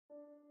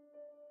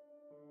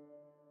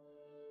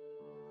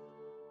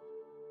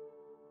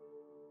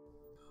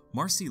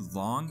Marcy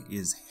Long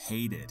is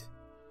hated.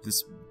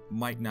 This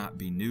might not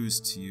be news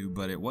to you,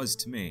 but it was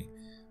to me.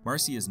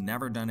 Marcy has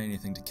never done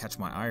anything to catch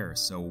my ire,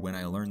 so when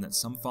I learned that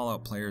some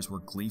Fallout players were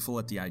gleeful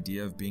at the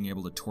idea of being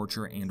able to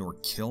torture and or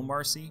kill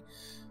Marcy,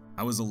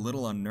 I was a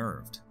little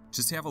unnerved.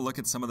 Just have a look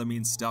at some of the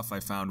mean stuff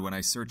I found when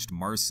I searched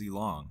Marcy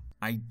Long.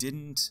 I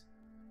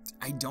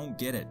don't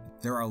get it.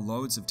 There are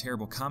loads of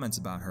terrible comments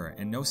about her,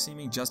 and no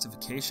seeming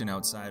justification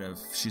outside of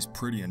she's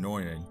pretty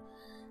annoying.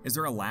 Is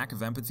there a lack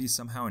of empathy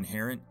somehow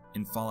inherent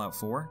in Fallout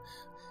 4?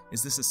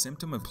 Is this a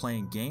symptom of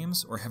playing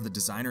games, or have the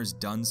designers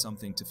done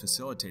something to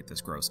facilitate this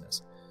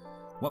grossness?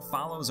 What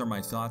follows are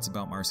my thoughts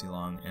about Marcy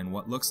Long and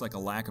what looks like a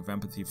lack of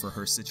empathy for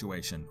her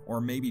situation, or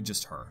maybe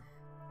just her.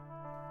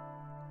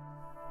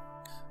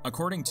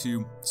 According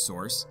to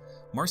Source,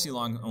 Marcy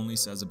Long only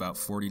says about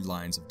 40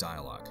 lines of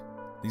dialogue.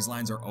 These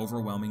lines are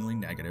overwhelmingly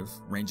negative,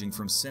 ranging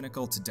from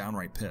cynical to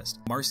downright pissed.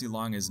 Marcy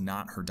Long is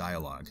not her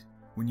dialogue.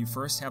 When you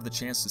first have the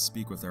chance to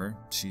speak with her,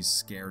 she's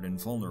scared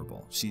and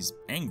vulnerable. She's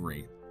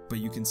angry, but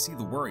you can see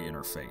the worry in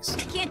her face. I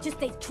can't just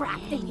stay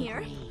trapped in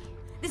here.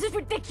 This is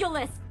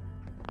ridiculous.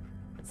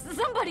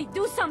 Somebody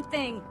do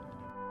something.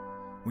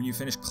 When you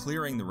finish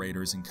clearing the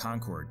raiders in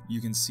Concord, you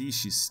can see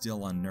she's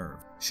still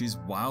unnerved. She's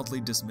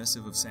wildly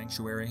dismissive of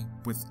Sanctuary,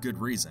 with good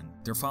reason.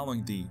 They're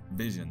following the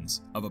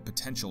visions of a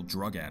potential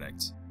drug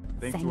addict.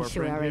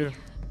 Sanctuary.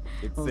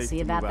 We'll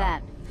see about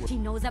that. She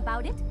knows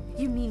about it?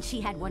 You mean she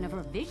had one of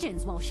her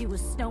visions while she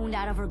was stoned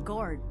out of her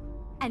gourd?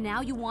 And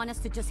now you want us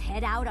to just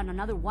head out on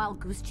another wild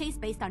goose chase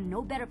based on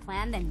no better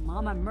plan than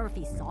Mama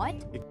Murphy saw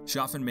it? She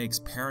often makes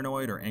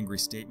paranoid or angry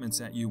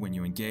statements at you when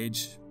you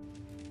engage.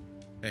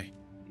 Hey.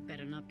 You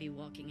better not be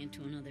walking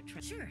into another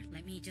trap. Sure,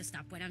 let me just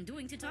stop what I'm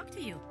doing to talk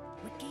to you.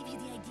 What gave you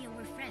the idea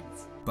we're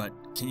friends? But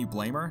can you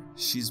blame her?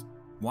 She's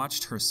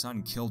watched her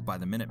son killed by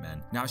the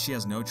Minutemen. Now she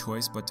has no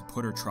choice but to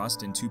put her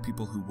trust in two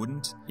people who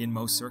wouldn't, in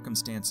most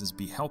circumstances,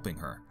 be helping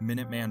her.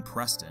 Minuteman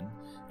Preston,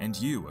 and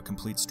you, a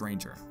complete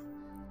stranger.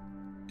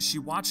 She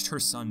watched her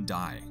son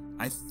die.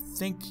 I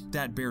think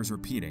that bears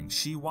repeating.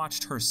 She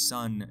watched her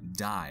son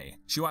die.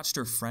 She watched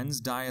her friends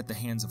die at the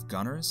hands of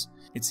gunners.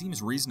 It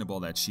seems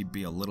reasonable that she'd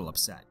be a little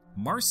upset.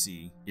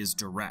 Marcy is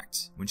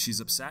direct. When she's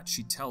upset,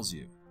 she tells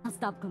you. I'll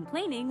stop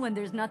complaining when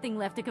there's nothing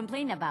left to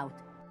complain about.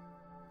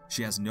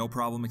 She has no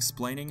problem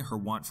explaining her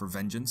want for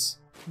vengeance.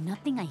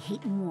 Nothing I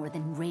hate more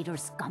than raider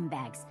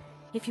scumbags.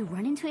 If you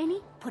run into any,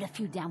 put a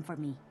few down for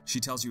me. She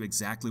tells you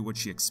exactly what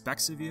she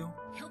expects of you.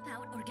 Help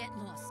out or get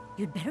lost.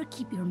 You'd better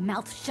keep your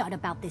mouth shut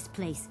about this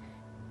place.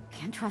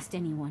 Can't trust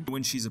anyone.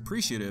 When she's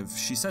appreciative,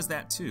 she says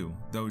that too,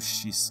 though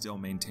she still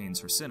maintains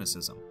her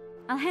cynicism.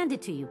 I'll hand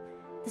it to you.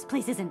 This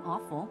place isn't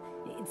awful.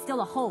 It's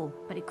still a hole,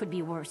 but it could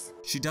be worse.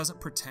 She doesn't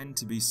pretend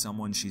to be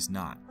someone she's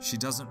not. She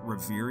doesn't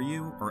revere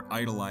you or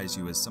idolize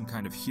you as some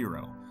kind of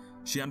hero.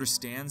 She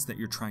understands that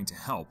you're trying to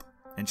help,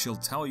 and she'll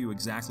tell you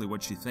exactly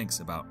what she thinks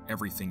about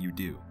everything you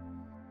do.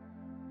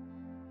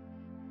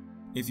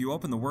 If you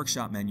open the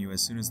workshop menu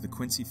as soon as the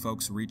Quincy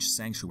folks reach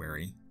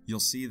Sanctuary, you'll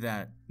see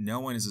that no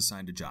one is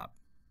assigned a job.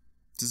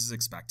 This is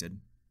expected.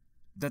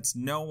 That's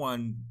no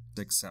one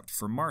except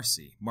for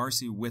Marcy.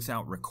 Marcy,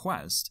 without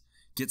request,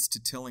 gets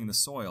to tilling the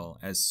soil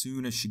as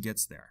soon as she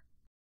gets there.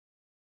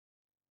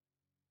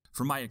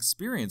 From my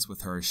experience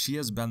with her, she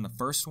has been the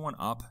first one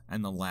up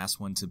and the last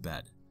one to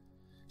bed.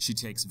 She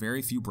takes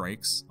very few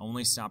breaks,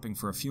 only stopping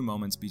for a few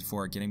moments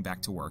before getting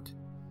back to work.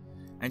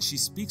 And she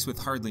speaks with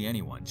hardly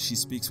anyone. She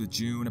speaks with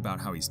June about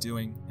how he's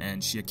doing,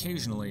 and she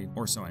occasionally,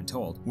 or so I'm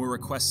told, will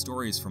request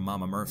stories from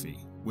Mama Murphy,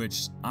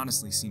 which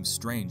honestly seems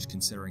strange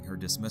considering her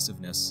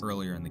dismissiveness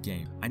earlier in the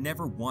game. I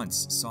never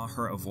once saw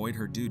her avoid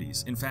her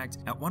duties. In fact,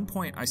 at one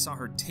point I saw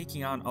her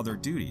taking on other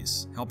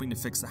duties, helping to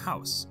fix the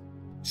house.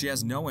 She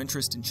has no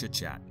interest in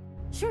chit-chat.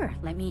 Sure,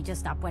 let me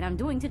just stop what I'm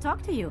doing to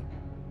talk to you.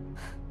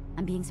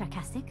 I'm being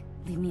sarcastic?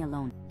 Leave me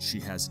alone. She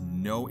has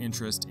no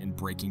interest in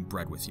breaking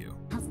bread with you.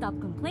 I'll stop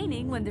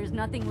complaining when there's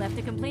nothing left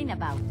to complain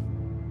about.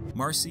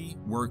 Marcy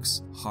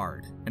works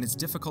hard, and it's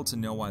difficult to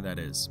know why that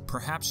is.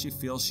 Perhaps she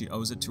feels she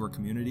owes it to her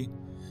community.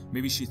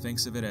 Maybe she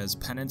thinks of it as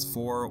penance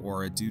for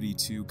or a duty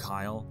to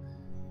Kyle.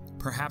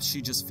 Perhaps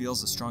she just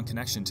feels a strong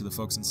connection to the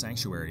folks in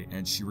Sanctuary,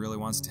 and she really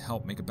wants to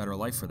help make a better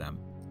life for them.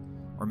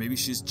 Or maybe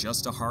she's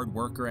just a hard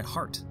worker at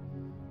heart.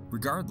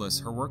 Regardless,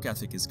 her work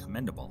ethic is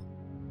commendable.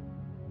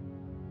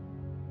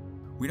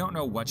 We don't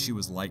know what she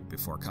was like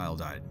before Kyle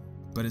died,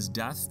 but his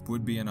death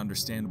would be an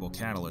understandable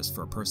catalyst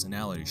for a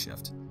personality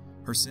shift.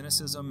 Her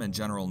cynicism and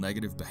general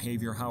negative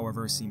behavior,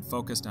 however, seem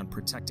focused on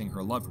protecting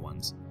her loved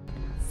ones.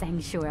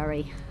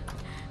 Sanctuary.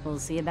 We'll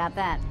see about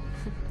that.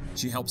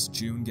 She helps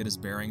June get his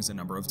bearings a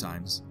number of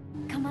times.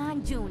 Come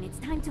on, June, it's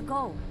time to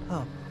go.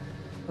 Oh,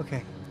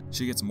 okay.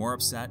 She gets more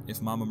upset if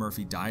Mama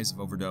Murphy dies of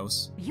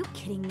overdose. Are you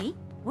kidding me?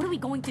 What are we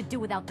going to do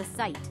without the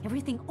site?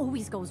 Everything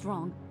always goes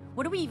wrong.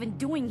 What are we even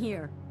doing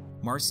here?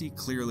 Marcy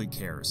clearly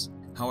cares.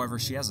 However,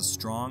 she has a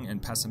strong and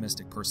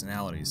pessimistic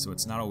personality, so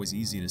it's not always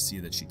easy to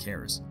see that she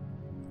cares.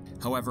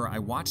 However, I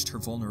watched her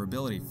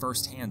vulnerability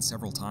firsthand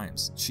several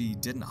times. She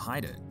didn't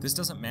hide it. This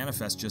doesn't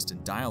manifest just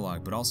in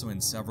dialogue, but also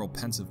in several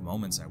pensive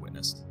moments I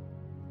witnessed.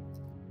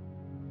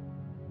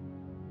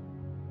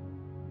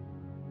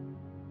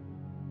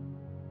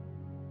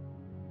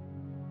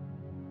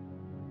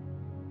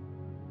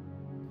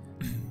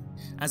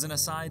 As an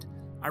aside,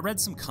 I read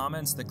some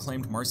comments that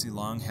claimed Marcy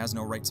Long has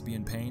no right to be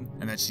in pain,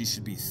 and that she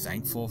should be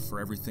thankful for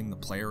everything the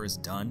player has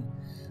done.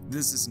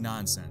 This is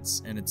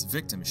nonsense, and it's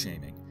victim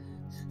shaming.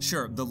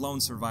 Sure, the lone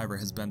survivor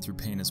has been through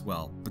pain as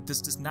well, but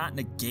this does not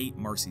negate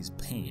Marcy's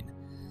pain.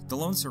 The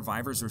lone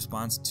survivor's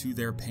response to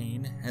their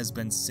pain has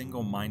been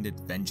single-minded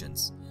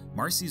vengeance.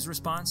 Marcy's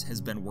response has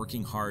been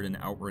working hard and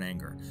outward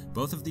anger.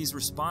 Both of these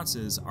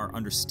responses are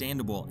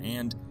understandable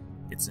and,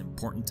 it's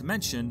important to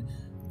mention,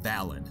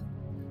 valid.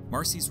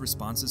 Marcy's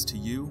responses to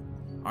you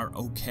are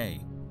okay,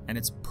 and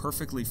it's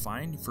perfectly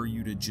fine for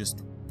you to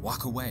just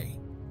walk away.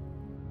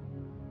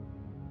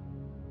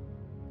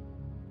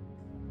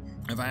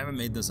 If I haven't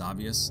made this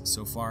obvious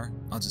so far,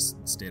 I'll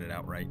just state it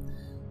outright.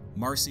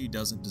 Marcy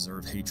doesn't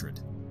deserve hatred.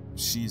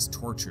 She's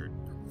tortured.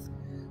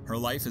 Her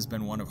life has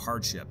been one of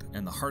hardship,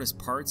 and the hardest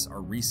parts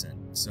are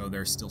recent, so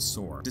they're still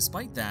sore.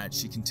 Despite that,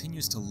 she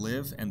continues to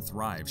live and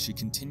thrive. She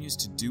continues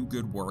to do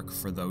good work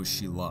for those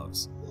she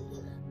loves.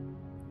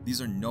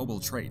 These are noble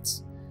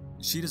traits.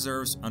 She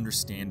deserves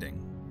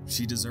understanding.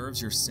 She deserves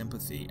your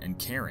sympathy and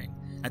caring.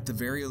 At the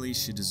very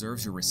least, she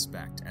deserves your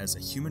respect as a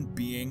human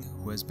being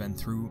who has been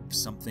through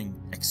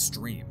something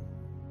extreme.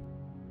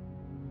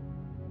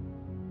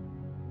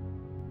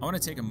 I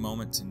want to take a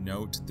moment to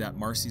note that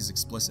Marcy's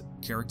explicit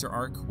character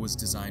arc was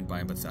designed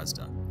by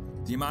Bethesda.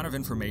 The amount of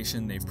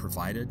information they've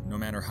provided, no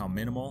matter how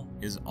minimal,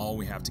 is all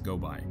we have to go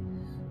by.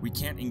 We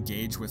can't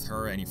engage with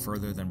her any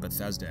further than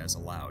Bethesda has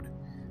allowed.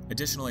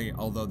 Additionally,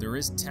 although there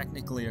is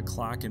technically a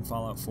clock in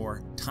Fallout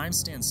 4, time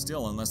stands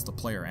still unless the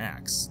player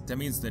acts. That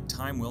means that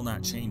time will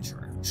not change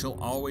her. She'll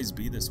always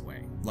be this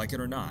way, like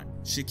it or not.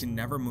 She can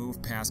never move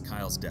past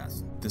Kyle's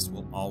death. This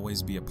will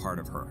always be a part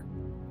of her.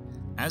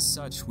 As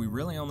such, we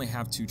really only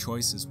have two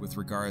choices with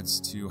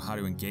regards to how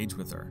to engage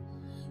with her.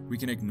 We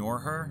can ignore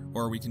her,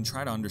 or we can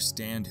try to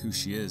understand who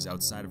she is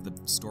outside of the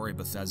story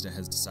Bethesda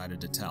has decided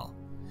to tell.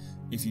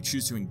 If you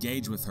choose to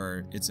engage with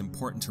her, it's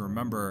important to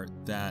remember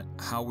that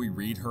how we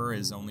read her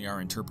is only our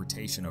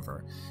interpretation of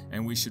her,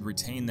 and we should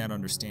retain that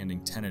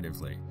understanding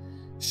tentatively.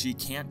 She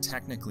can't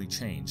technically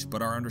change,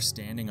 but our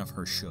understanding of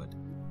her should.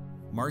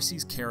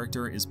 Marcy's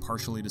character is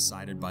partially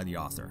decided by the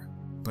author,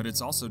 but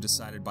it's also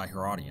decided by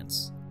her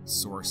audience.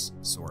 Source.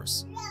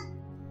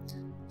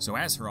 So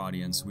as her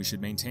audience, we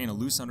should maintain a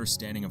loose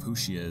understanding of who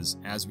she is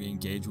as we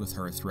engage with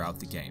her throughout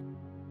the game.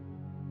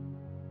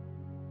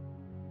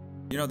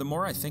 You know, the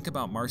more I think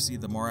about Marcy,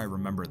 the more I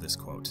remember this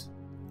quote.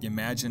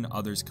 Imagine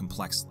others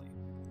complexly.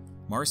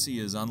 Marcy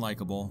is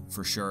unlikable,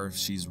 for sure.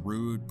 She's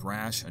rude,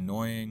 brash,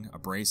 annoying,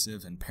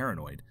 abrasive, and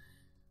paranoid.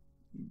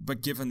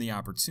 But given the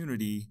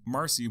opportunity,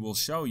 Marcy will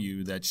show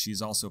you that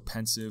she's also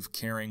pensive,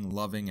 caring,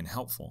 loving, and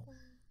helpful.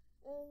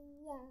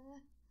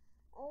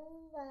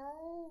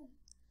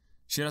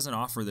 She doesn't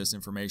offer this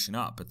information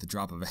up at the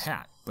drop of a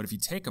hat, but if you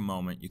take a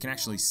moment, you can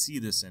actually see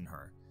this in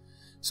her.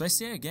 So I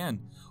say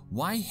again,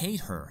 why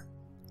hate her?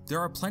 There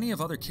are plenty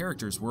of other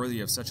characters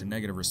worthy of such a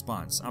negative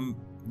response. I'm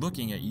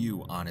looking at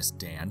you, Honest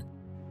Dan.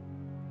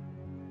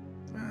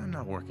 I'm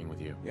not working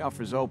with you. The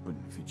offer's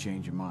open if you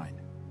change your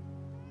mind.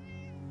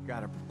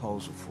 Got a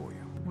proposal for you.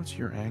 What's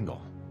your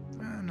angle?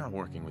 I'm not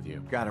working with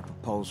you. Got a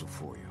proposal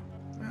for you.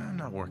 I'm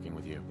not working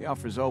with you. The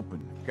offer's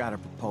open. Got a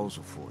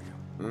proposal for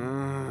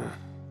you.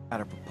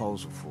 Got a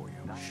proposal for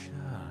you.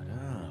 Shut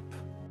up.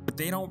 But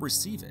they don't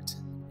receive it.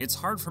 It's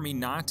hard for me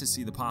not to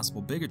see the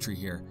possible bigotry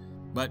here,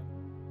 but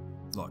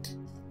look,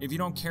 if you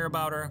don't care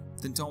about her,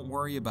 then don't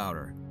worry about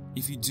her.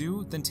 If you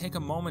do, then take a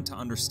moment to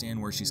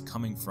understand where she's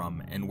coming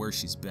from and where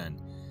she's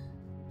been.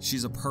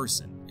 She's a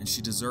person, and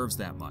she deserves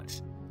that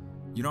much.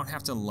 You don't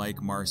have to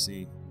like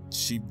Marcy.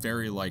 She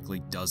very likely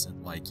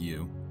doesn't like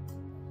you.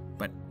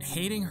 But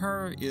hating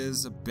her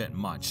is a bit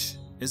much,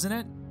 isn't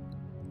it?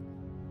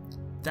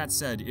 That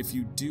said, if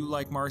you do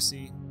like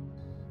Marcy,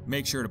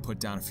 make sure to put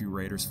down a few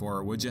raiders for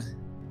her, would you?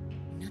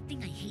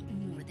 Nothing I hate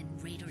more than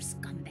raider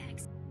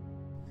scumbags.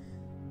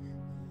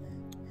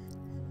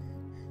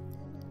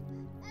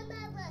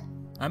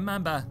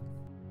 Amamba.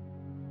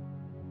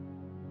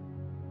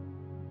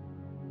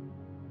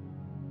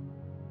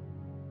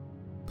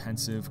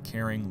 Pensive,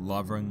 caring,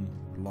 loving,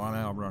 blah,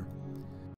 blah, blah.